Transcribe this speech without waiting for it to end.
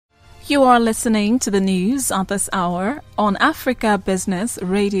You are listening to the news at this hour on Africa Business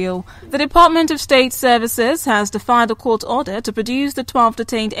Radio. The Department of State Services has defied a court order to produce the 12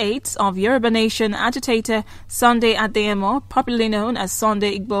 detained aides of Yoruba-nation agitator Sunday Adeyemo, popularly known as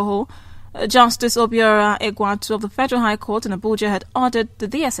Sunday Igboho. Justice Obiora Egwuatu of the Federal High Court in Abuja had ordered the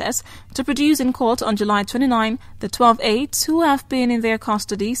DSS to produce in court on July 29 the 12 aides who have been in their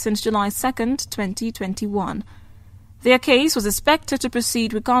custody since July 2nd, 2021. Their case was expected to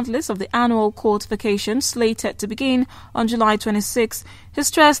proceed regardless of the annual court vacation slated to begin on July 26. He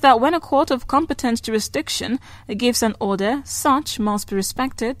stressed that when a court of competent jurisdiction gives an order, such must be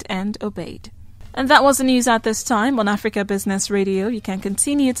respected and obeyed. And that was the news at this time on Africa Business Radio. You can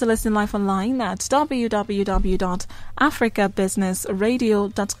continue to listen live online at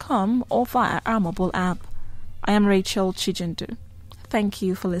www.africabusinessradio.com or via our mobile app. I am Rachel Chijindu. Thank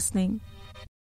you for listening.